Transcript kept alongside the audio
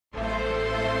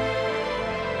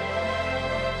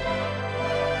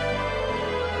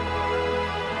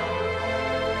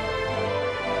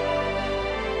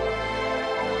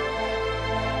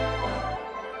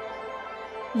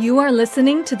You are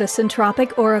listening to the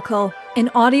Centropic Oracle, an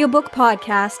audiobook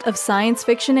podcast of science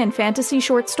fiction and fantasy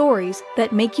short stories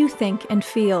that make you think and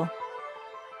feel.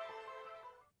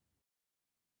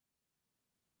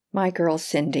 My Girl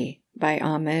Cindy by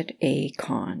Ahmed A.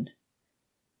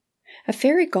 A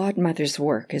fairy godmother's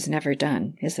work is never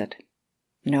done, is it?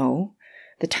 No,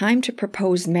 the time to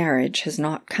propose marriage has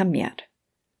not come yet.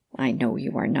 I know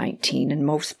you are 19 and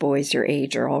most boys your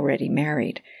age are already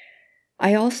married.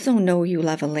 I also know you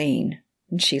love Elaine,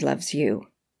 and she loves you.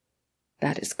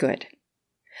 That is good.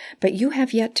 But you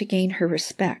have yet to gain her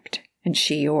respect, and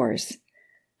she yours.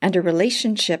 And a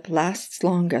relationship lasts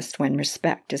longest when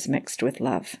respect is mixed with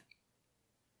love.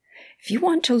 If you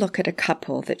want to look at a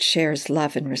couple that shares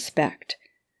love and respect,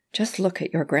 just look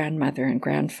at your grandmother and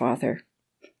grandfather.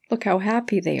 Look how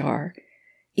happy they are.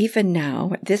 Even now,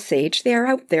 at this age, they are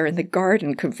out there in the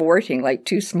garden cavorting like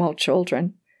two small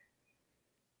children.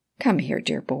 Come here,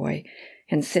 dear boy,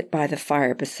 and sit by the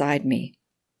fire beside me.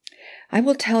 I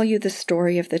will tell you the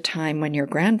story of the time when your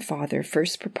grandfather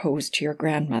first proposed to your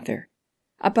grandmother.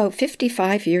 About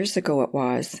 55 years ago it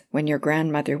was, when your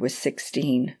grandmother was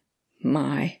 16.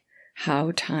 My,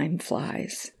 how time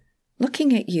flies.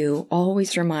 Looking at you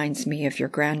always reminds me of your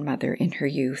grandmother in her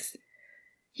youth.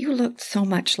 You looked so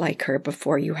much like her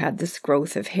before you had this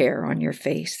growth of hair on your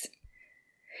face.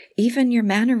 Even your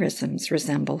mannerisms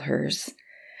resemble hers.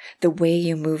 The way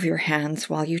you move your hands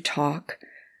while you talk,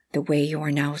 the way you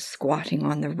are now squatting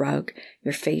on the rug,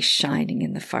 your face shining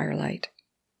in the firelight.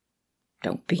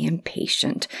 Don't be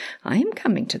impatient. I am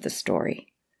coming to the story.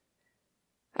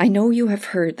 I know you have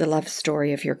heard the love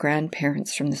story of your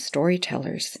grandparents from the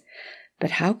storytellers,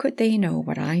 but how could they know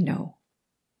what I know?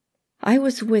 I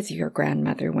was with your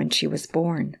grandmother when she was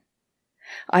born.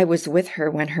 I was with her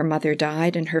when her mother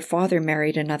died and her father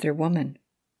married another woman.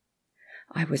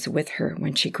 I was with her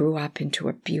when she grew up into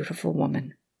a beautiful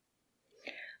woman.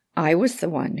 I was the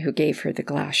one who gave her the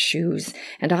glass shoes,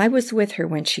 and I was with her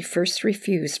when she first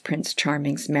refused Prince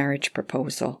Charming's marriage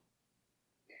proposal.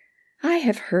 I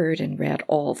have heard and read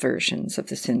all versions of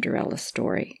the Cinderella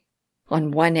story.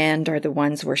 On one end are the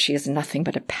ones where she is nothing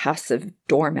but a passive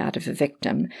doormat of a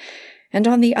victim, and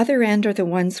on the other end are the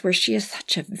ones where she is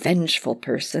such a vengeful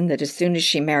person that as soon as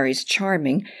she marries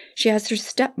Charming, she has her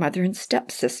stepmother and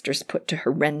stepsisters put to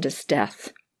horrendous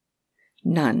death.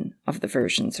 None of the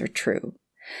versions are true.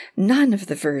 None of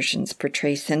the versions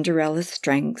portray Cinderella's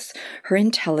strengths, her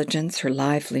intelligence, her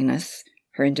liveliness,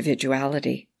 her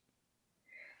individuality.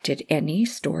 Did any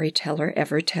storyteller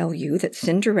ever tell you that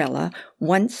Cinderella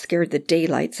once scared the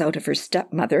daylights out of her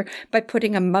stepmother by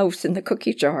putting a mouse in the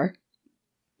cookie jar?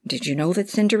 Did you know that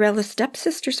Cinderella's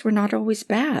stepsisters were not always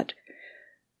bad?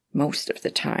 Most of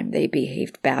the time they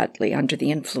behaved badly under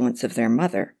the influence of their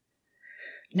mother.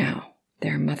 Now,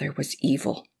 their mother was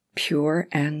evil, pure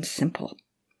and simple.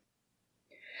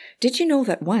 Did you know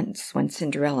that once, when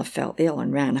Cinderella fell ill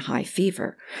and ran a high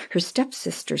fever, her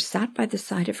stepsisters sat by the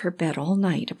side of her bed all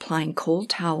night applying cold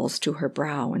towels to her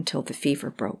brow until the fever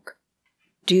broke?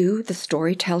 Do the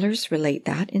storytellers relate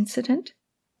that incident?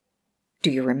 Do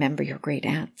you remember your great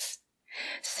aunts?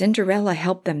 Cinderella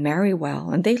helped them marry well,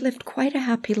 and they lived quite a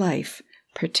happy life,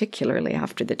 particularly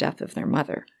after the death of their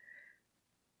mother.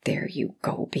 There you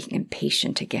go, being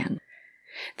impatient again.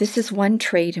 This is one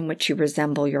trait in which you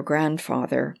resemble your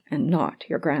grandfather and not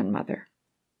your grandmother.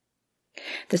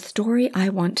 The story I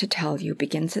want to tell you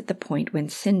begins at the point when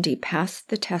Cindy passed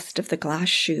the test of the glass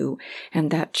shoe and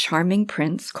that charming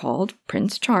prince called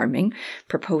Prince Charming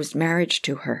proposed marriage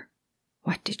to her.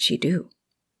 What did she do?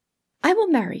 I will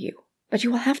marry you, but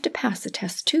you will have to pass the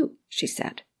test too, she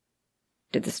said.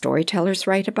 Did the storytellers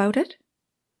write about it?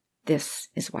 This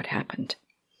is what happened.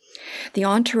 The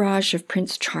entourage of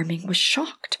Prince Charming was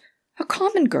shocked. A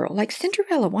common girl like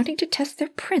Cinderella wanting to test their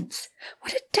prince.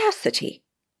 What audacity!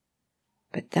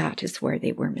 But that is where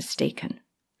they were mistaken.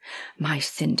 My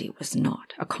Cindy was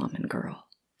not a common girl,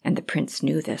 and the prince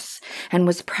knew this, and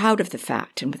was proud of the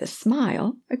fact, and with a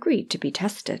smile agreed to be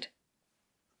tested.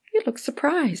 You look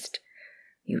surprised.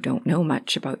 You don't know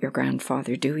much about your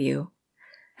grandfather, do you?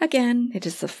 Again, it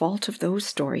is the fault of those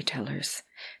storytellers.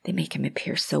 They make him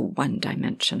appear so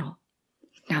one-dimensional.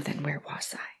 Now then, where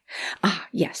was I? Ah,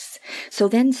 yes. So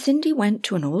then Cindy went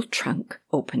to an old trunk,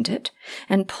 opened it,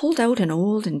 and pulled out an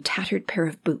old and tattered pair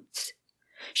of boots.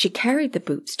 She carried the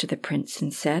boots to the prince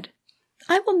and said,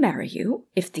 I will marry you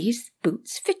if these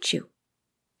boots fit you.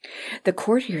 The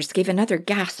courtiers gave another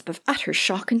gasp of utter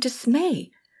shock and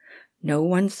dismay. No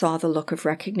one saw the look of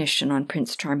recognition on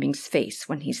Prince Charming's face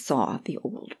when he saw the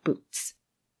old boots.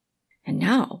 And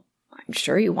now, I'm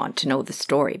sure you want to know the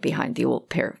story behind the old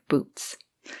pair of boots.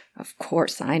 Of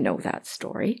course I know that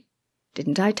story.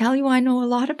 Didn't I tell you I know a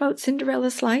lot about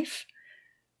Cinderella's life?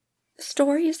 The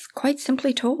story is quite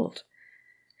simply told.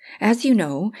 As you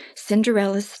know,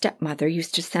 Cinderella's stepmother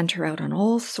used to send her out on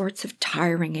all sorts of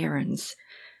tiring errands.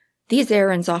 These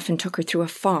errands often took her through a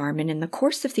farm, and in the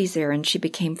course of these errands she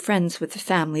became friends with the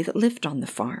family that lived on the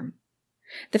farm.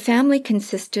 The family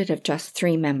consisted of just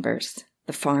 3 members,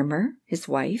 the farmer, his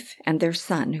wife, and their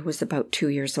son, who was about 2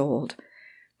 years old.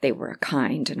 They were a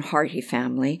kind and hearty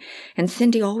family, and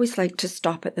Cindy always liked to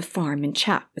stop at the farm and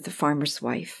chat with the farmer's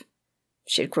wife.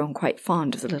 She had grown quite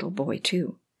fond of the little boy,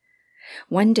 too.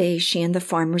 One day she and the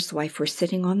farmer's wife were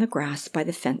sitting on the grass by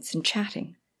the fence and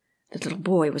chatting. The little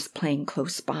boy was playing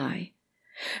close by.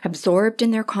 Absorbed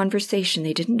in their conversation,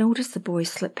 they didn't notice the boy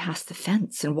slip past the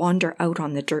fence and wander out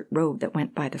on the dirt road that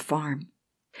went by the farm.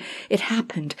 It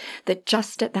happened that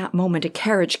just at that moment a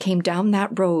carriage came down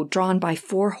that road drawn by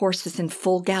 4 horses in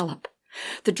full gallop.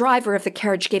 The driver of the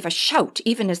carriage gave a shout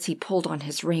even as he pulled on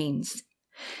his reins.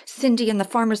 Cindy and the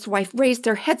farmer's wife raised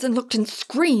their heads and looked and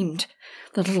screamed.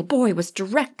 The little boy was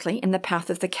directly in the path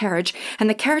of the carriage, and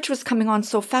the carriage was coming on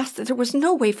so fast that there was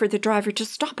no way for the driver to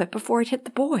stop it before it hit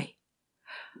the boy.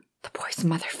 The boy's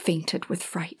mother fainted with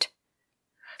fright.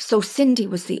 So Cindy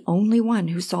was the only one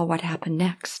who saw what happened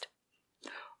next.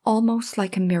 Almost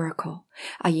like a miracle,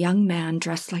 a young man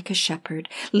dressed like a shepherd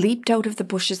leaped out of the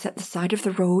bushes at the side of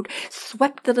the road,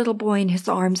 swept the little boy in his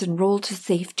arms, and rolled to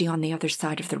safety on the other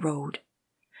side of the road.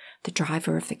 The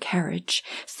driver of the carriage,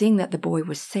 seeing that the boy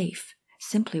was safe,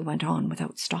 simply went on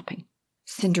without stopping.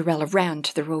 Cinderella ran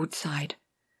to the roadside.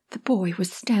 The boy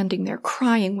was standing there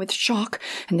crying with shock,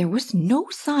 and there was no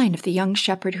sign of the young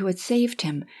shepherd who had saved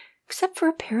him, except for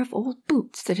a pair of old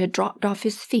boots that had dropped off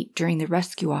his feet during the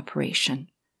rescue operation.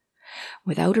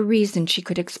 Without a reason she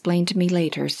could explain to me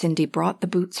later, Cindy brought the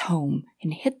boots home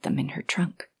and hid them in her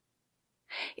trunk.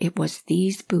 It was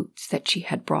these boots that she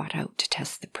had brought out to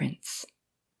test the prince.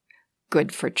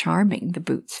 Good for Charming, the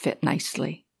boots fit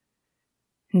nicely.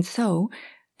 And so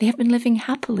they have been living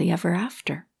happily ever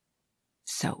after.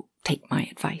 So take my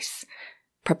advice.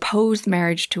 Propose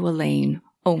marriage to Elaine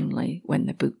only when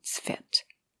the boots fit.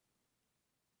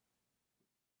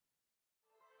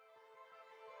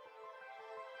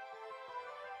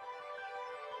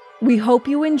 We hope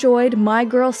you enjoyed My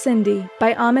Girl Cindy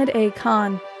by Ahmed A.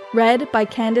 Khan, read by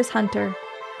Candice Hunter.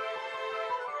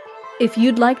 If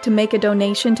you'd like to make a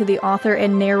donation to the author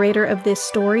and narrator of this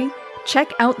story,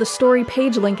 check out the story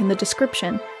page link in the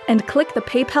description and click the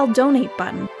PayPal donate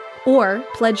button, or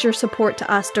pledge your support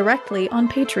to us directly on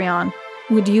Patreon.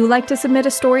 Would you like to submit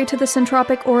a story to the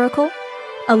Centropic Oracle?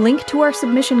 A link to our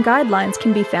submission guidelines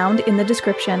can be found in the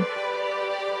description.